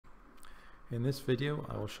In this video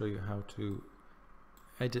I will show you how to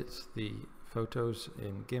edit the photos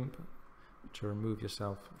in GIMP to remove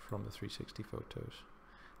yourself from the 360 photos.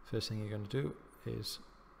 First thing you're going to do is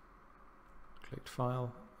click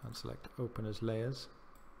File and select Open as Layers.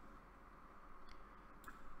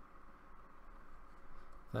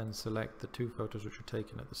 Then select the two photos which were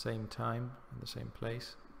taken at the same time in the same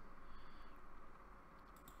place.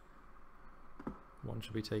 One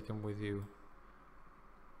should be taken with you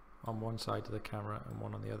on one side of the camera and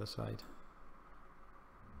one on the other side.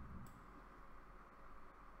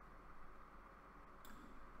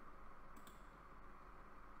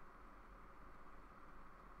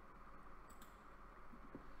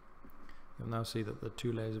 You'll now see that the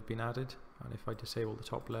two layers have been added, and if I disable the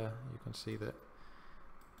top layer you can see that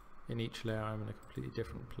in each layer I'm in a completely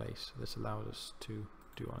different place. This allows us to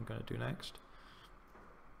do what I'm going to do next,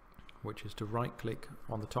 which is to right click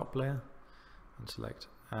on the top layer and select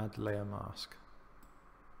Add Layer Mask.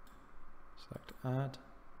 Select Add,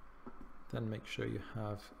 then make sure you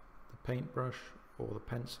have the paintbrush or the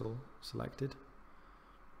pencil selected.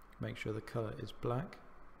 Make sure the color is black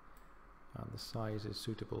and the size is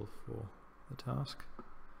suitable for the task,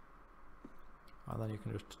 and then you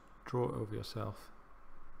can just draw it over yourself,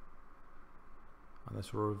 and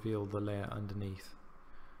this will reveal the layer underneath,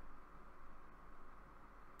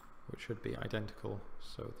 which should be identical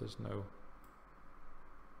so there's no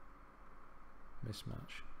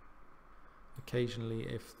mismatch. Occasionally,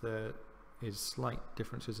 if there is slight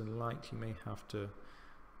differences in light, you may have to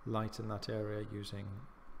lighten that area using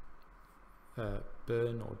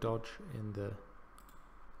burn or dodge in the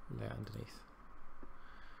layer underneath.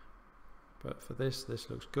 But for this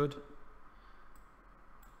looks good.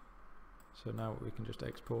 So now we can just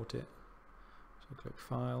export it. So click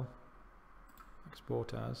File,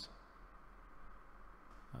 Export As,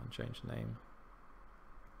 and change the name.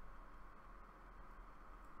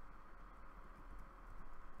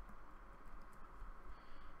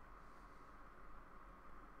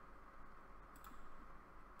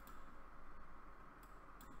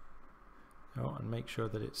 And make sure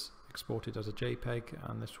that it's exported as a JPEG,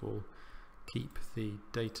 and this will keep the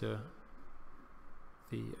data,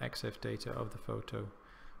 the EXIF data of the photo,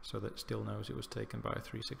 so that it still knows it was taken by a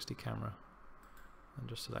 360 camera. And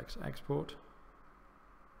just select Export.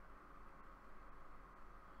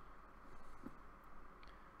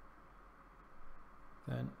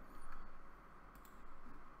 Then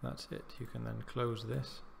that's it. You can then close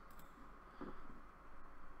this.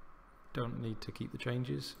 Don't need to keep the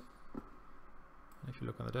changes. If you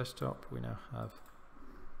look on the desktop, we now have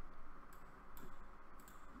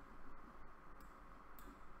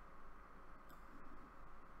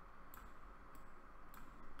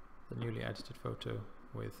the newly edited photo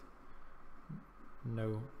with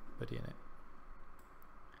nobody in it.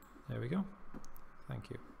 There we go.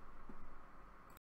 Thank you.